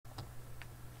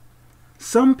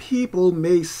Some people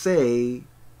may say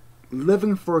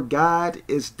living for God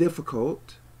is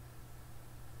difficult,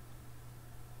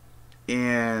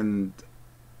 and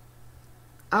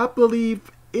I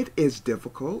believe it is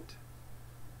difficult,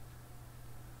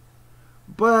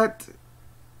 but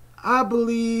I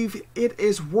believe it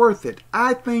is worth it.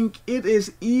 I think it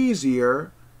is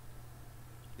easier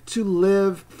to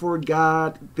live for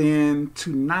God than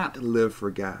to not live for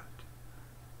God.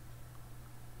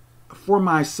 For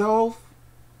myself,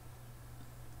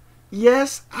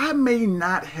 yes, I may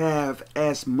not have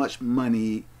as much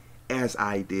money as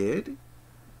I did.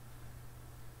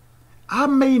 I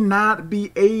may not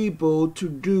be able to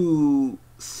do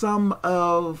some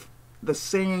of the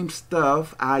same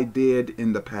stuff I did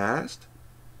in the past.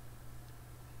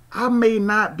 I may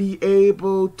not be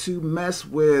able to mess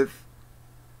with,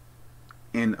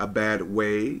 in a bad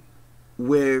way,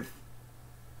 with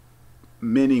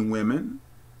many women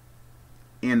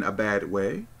in a bad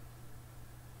way.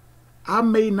 I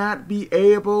may not be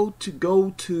able to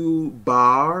go to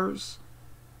bars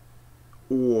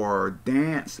or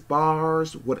dance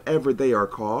bars, whatever they are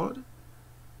called.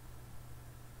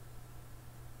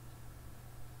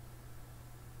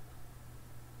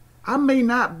 I may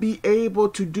not be able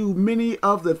to do many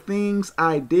of the things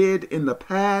I did in the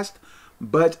past,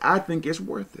 but I think it's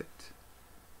worth it.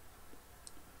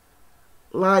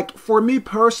 Like, for me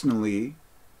personally,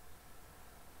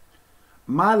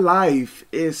 my life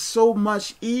is so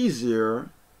much easier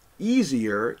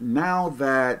now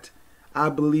that I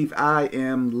believe I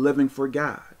am living for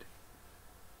God.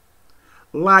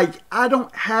 Like, I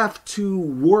don't have to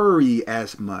worry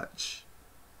as much.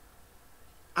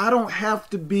 I don't have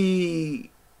to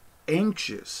be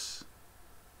anxious.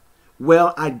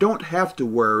 Well, I don't have to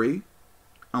worry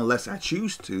unless I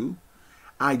choose to.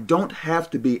 I don't have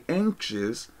to be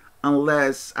anxious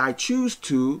unless I choose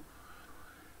to.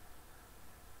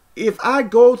 If I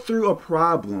go through a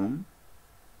problem,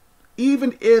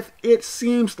 even if it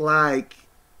seems like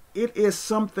it is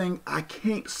something I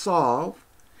can't solve,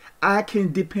 I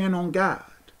can depend on God.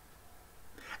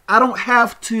 I don't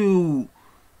have to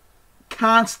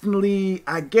constantly,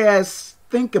 I guess,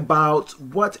 think about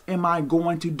what am I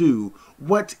going to do?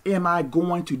 What am I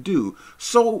going to do?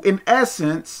 So in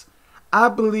essence, I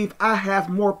believe I have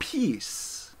more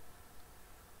peace.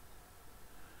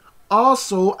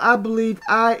 Also, I believe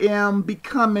I am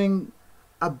becoming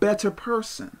a better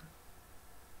person.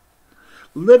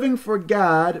 Living for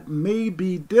God may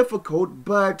be difficult,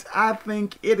 but I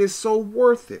think it is so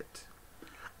worth it.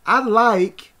 I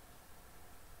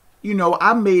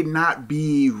may not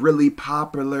be really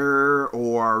popular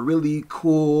or really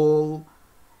cool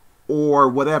or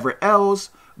whatever else,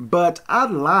 but I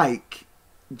like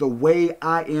the way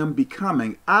I am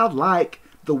becoming. I like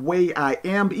the way I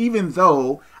am, even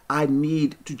though I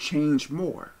need to change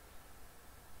more.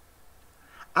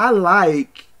 I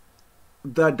like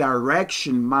the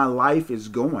direction my life is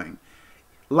going.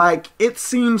 Like, it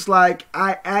seems like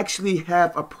I actually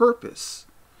have a purpose.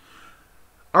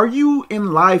 Are you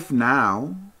in life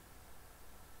now?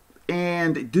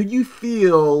 And do you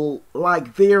feel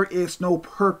like there is no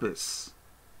purpose?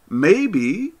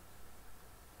 Maybe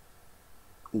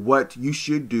what you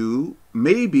should do,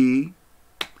 maybe,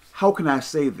 how can I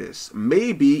say this?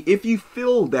 Maybe if you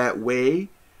feel that way,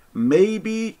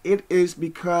 maybe it is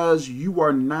because you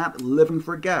are not living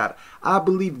for God. I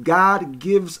believe God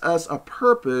gives us a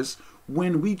purpose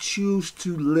when we choose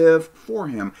to live for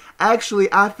Him. Actually,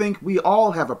 I think we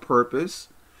all have a purpose,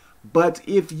 but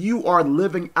if you are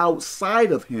living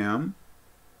outside of Him,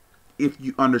 if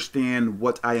you understand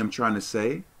what I am trying to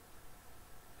say,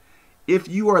 if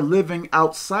you are living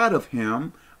outside of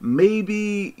Him,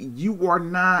 maybe you are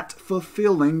not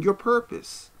fulfilling your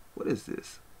purpose. What is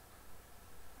this?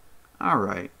 All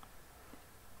right.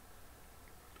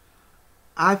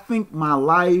 I think my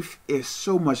life is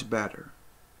so much better.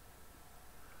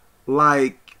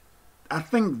 Like, I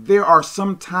think there are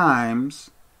some times,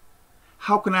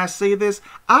 how can I say this?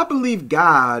 I believe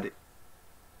God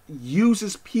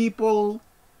uses people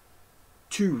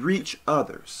to reach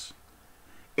others.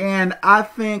 And I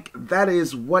think that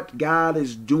is what God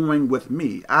is doing with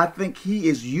me. I think He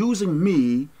is using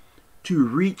me to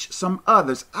reach some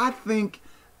others. I think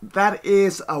that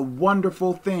is a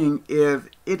wonderful thing if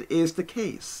it is the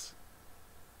case.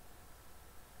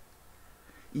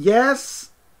 Yes,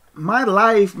 my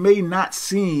life may not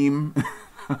seem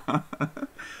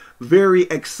very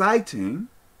exciting,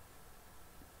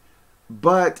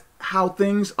 but how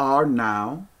things are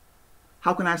now,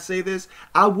 how can I say this?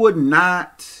 I would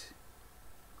not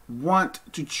want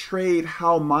to trade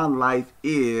how my life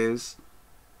is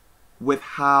with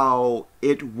how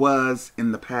it was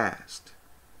in the past.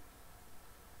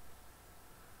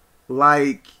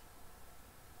 Like,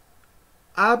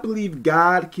 I believe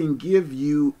God can give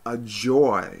you a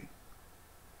joy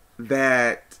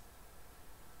that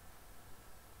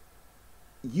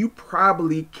you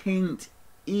probably can't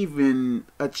even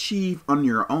achieve on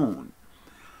your own.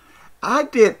 I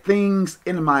did things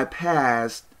in my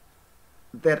past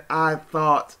that I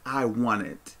thought I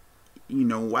wanted. You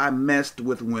know, I messed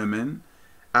with women.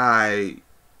 I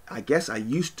guess I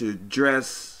used to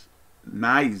dress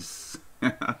nice.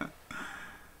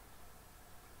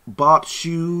 Bought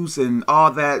shoes and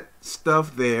all that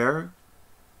stuff there.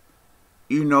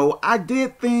 You know, I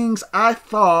did things I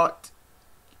thought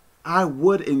I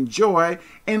would enjoy.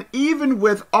 And even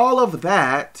with all of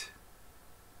that,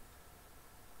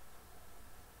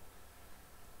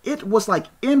 it was like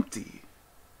empty.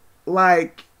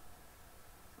 Like,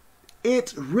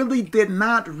 it really did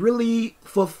not really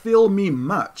fulfill me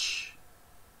much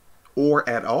or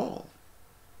at all.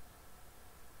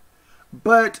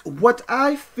 But what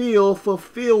I feel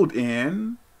fulfilled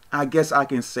in, I guess I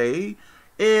can say,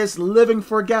 is living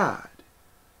for God.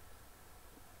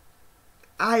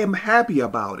 I am happy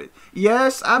about it.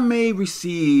 Yes, I may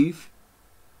receive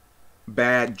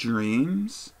bad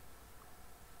dreams.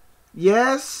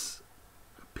 Yes,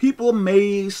 people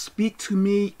may speak to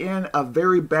me in a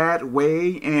very bad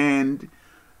way, and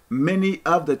many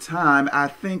of the time I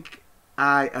think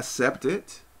I accept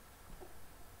it,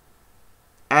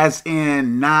 as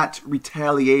in not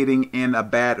retaliating in a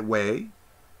bad way.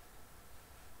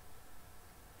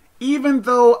 Even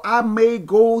though I may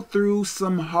go through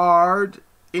some hard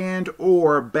and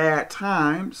or bad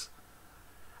times,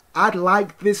 I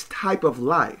like this type of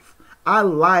life. I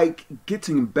like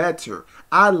getting better.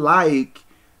 I like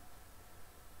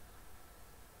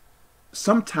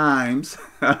sometimes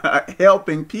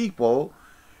helping people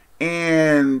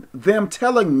and them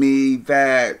telling me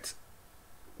that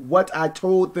what I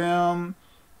told them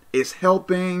is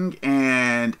helping,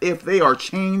 and if they are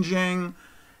changing,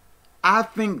 I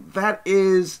think that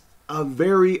is a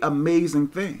very amazing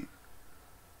thing.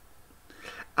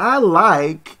 I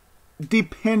like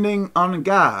depending on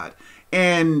God.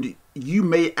 And you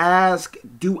may ask,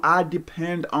 do I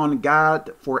depend on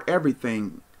God for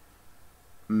everything?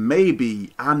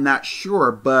 Maybe, I'm not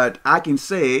sure, but I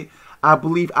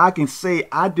believe I can say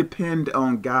I depend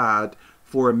on God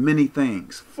for many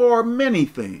things. For many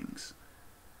things.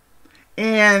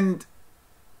 And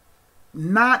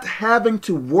not having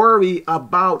to worry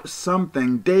about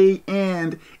something day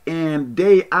in and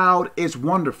day out is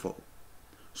wonderful.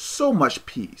 So much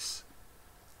peace.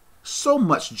 So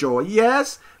much joy.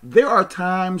 Yes, there are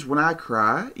times when I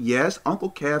cry. Yes,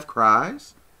 Uncle Kev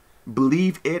cries.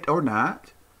 Believe it or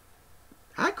not,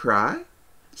 I cry.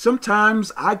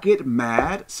 Sometimes I get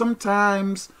mad.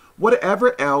 Sometimes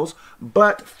whatever else.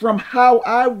 But from how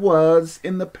I was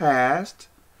in the past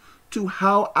to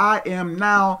how I am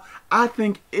now, I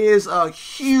think is a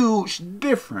huge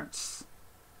difference.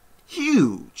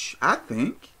 Huge, I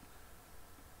think.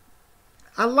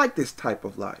 I like this type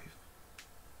of life.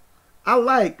 I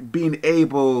like being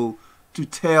able to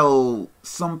tell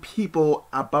some people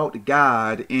about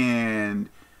God, and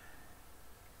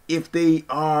if they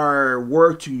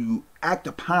were to act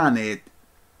upon it,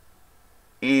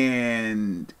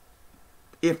 and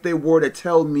if they were to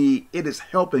tell me it is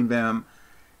helping them,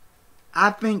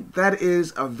 I think that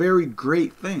is a very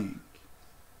great thing.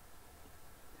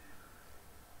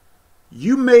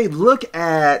 You may look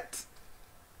at,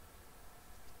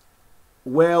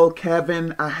 well,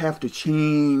 Kevin, I have to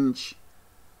change.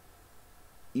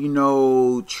 You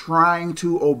know, trying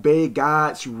to obey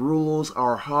God's rules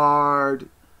are hard.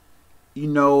 You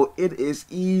know, it is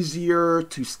easier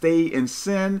to stay in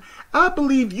sin. I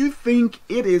believe you think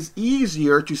it is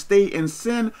easier to stay in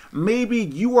sin. Maybe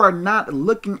you are not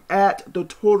looking at the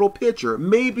total picture.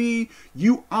 Maybe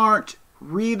you aren't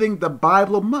reading the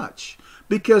Bible much.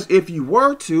 Because if you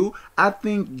were to, I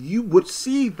think you would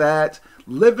see that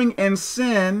living in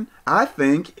sin, I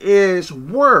think, is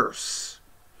worse,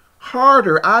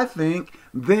 harder, I think,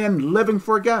 than living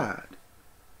for God.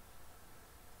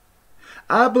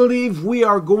 I believe we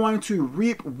are going to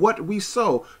reap what we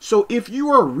sow. So if you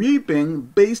are reaping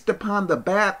based upon the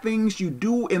bad things you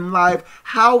do in life,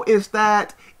 how is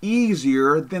that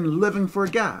easier than living for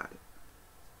God?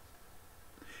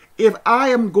 If I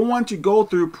am going to go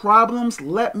through problems,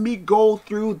 let me go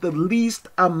through the least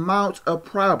amount of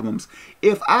problems.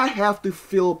 If I have to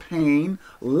feel pain,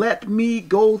 let me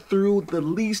go through the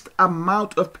least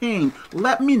amount of pain.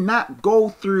 Let me not go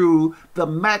through the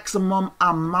maximum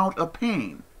amount of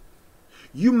pain.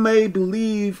 You may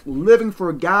believe living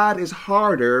for God is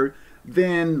harder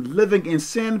than living in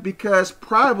sin because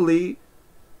probably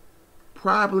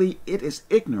it is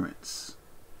ignorance,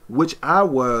 which I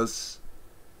was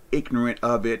ignorant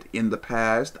of it in the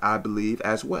past, I believe,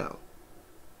 as well.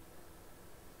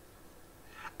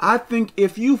 I think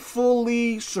if you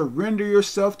fully surrender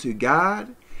yourself to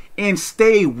God and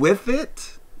stay with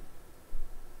it,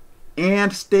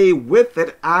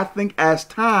 I think as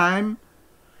time,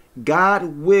 I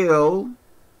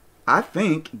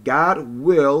think God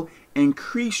will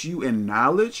increase you in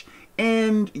knowledge,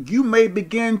 and you may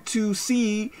begin to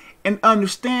see and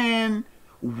understand,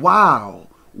 wow,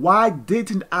 why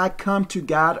didn't I come to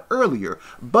God earlier?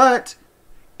 But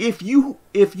if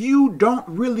you don't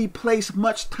really place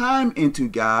much time into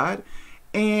God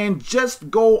and just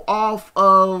go off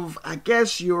of, I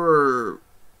guess, your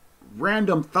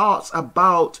random thoughts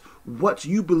about what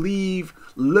you believe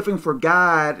living for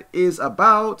God is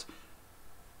about,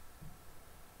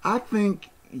 I think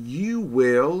you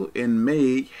will and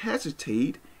may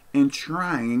hesitate in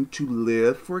trying to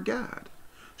live for God.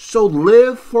 So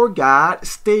live for God,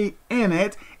 stay in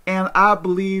it, and I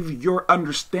believe your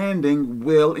understanding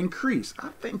will increase. I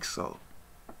think so.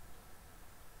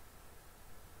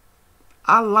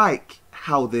 I like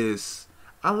how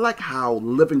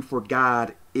living for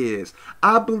God is.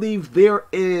 I believe there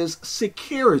is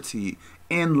security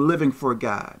in living for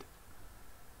God.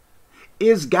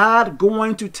 Is God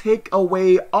going to take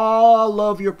away all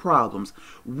of your problems?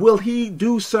 Will he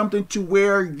do something to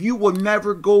where you will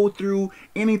never go through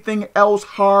anything else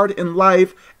hard in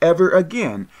life ever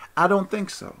again? I don't think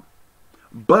so.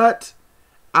 But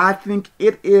I think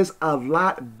it is a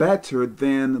lot better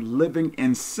than living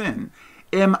in sin.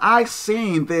 Am I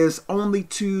saying this only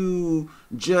to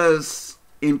just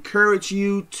encourage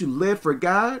you to live for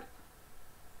God?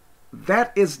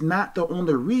 That is not the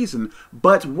only reason,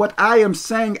 but what I am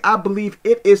saying, I believe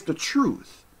it is the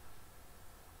truth.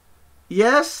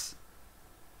 Yes,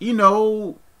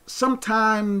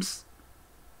 sometimes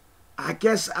I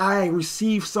guess I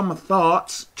receive some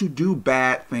thoughts to do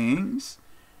bad things,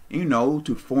 to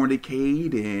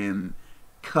fornicate and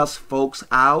cuss folks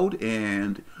out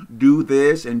and do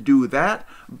this and do that,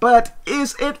 but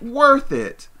is it worth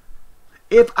it?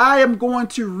 If I am going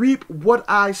to reap what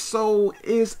I sow,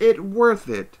 is it worth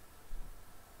it?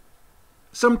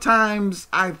 Sometimes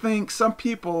I think some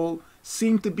people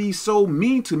seem to be so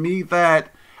mean to me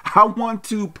that I want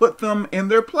to put them in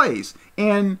their place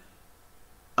in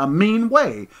a mean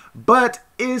way. But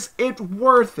is it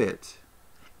worth it?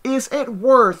 Is it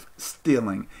worth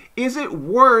stealing? Is it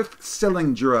worth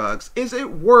selling drugs? Is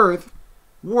it worth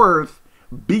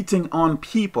beating on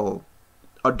people,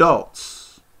 adults?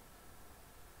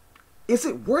 Is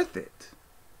it worth it?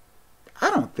 I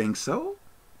don't think so.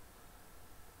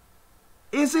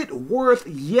 Is it worth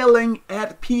yelling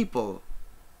at people?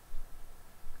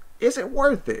 Is it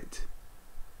worth it?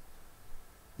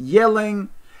 Yelling,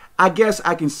 I guess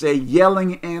I can say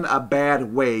yelling in a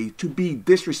bad way, to be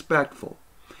disrespectful.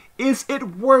 Is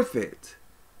it worth it?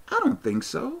 I don't think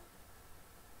so.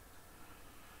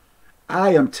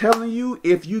 I am telling you,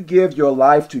 if you give your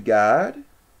life to God,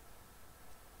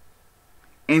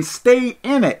 and stay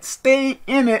in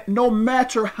it no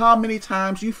matter how many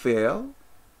times you fail,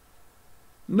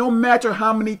 no matter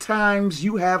how many times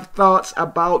you have thoughts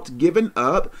about giving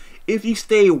up. If you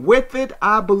stay with it,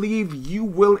 I believe you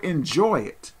will enjoy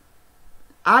it.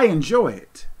 I enjoy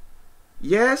it.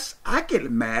 Yes, I get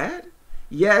mad.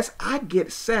 Yes, I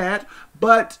get sad.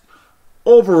 But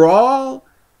overall,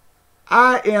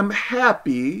 I am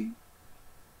happy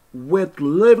with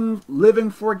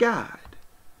living for God.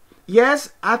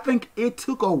 Yes, I think it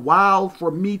took a while for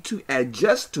me to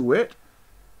adjust to it.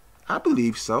 I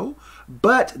believe so.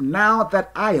 But now that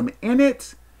I am in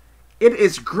it, it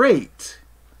is great.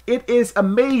 It is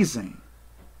amazing.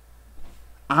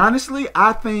 Honestly,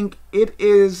 I think it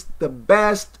is the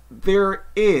best there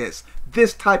is,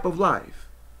 this type of life.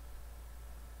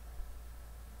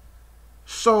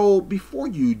 So before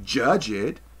you judge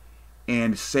it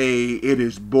and say it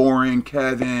is boring,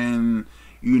 Kevin,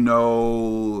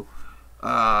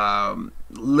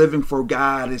 living for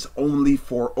God is only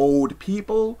for old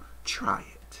people, try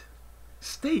it.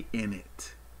 Stay in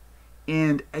it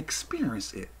and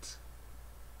experience it.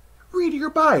 Read your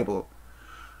Bible.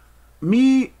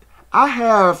 I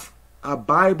have a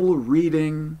Bible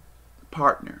reading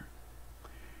partner.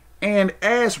 And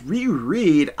as we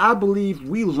read, I believe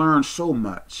we learn so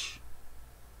much.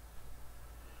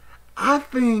 I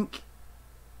think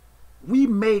we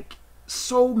make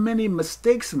so many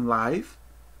mistakes in life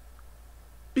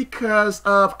because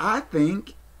of, I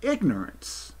think,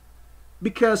 ignorance.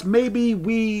 because maybe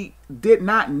we did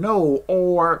not know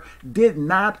or did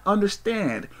not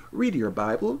understand. Read your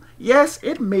Bible. Yes,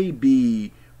 it may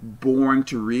be boring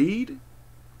to read,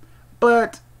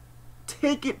 but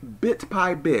take it bit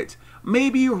by bit.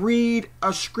 Maybe read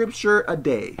a scripture a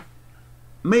day.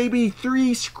 Maybe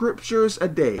 3 scriptures a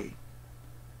day.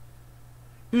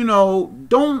 You know,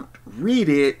 don't read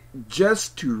it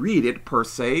just to read it per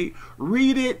se.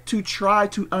 Read it to try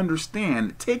to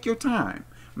understand. Take your time.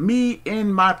 Me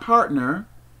and my partner,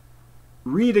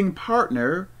 reading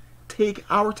partner, take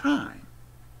our time.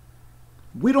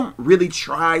 We don't really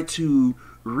try to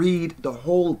read the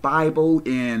whole Bible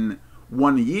in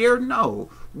 1 year. No,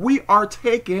 we are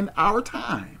taking our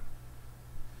time.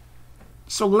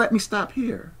 So let me stop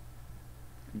here.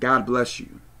 God bless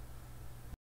you.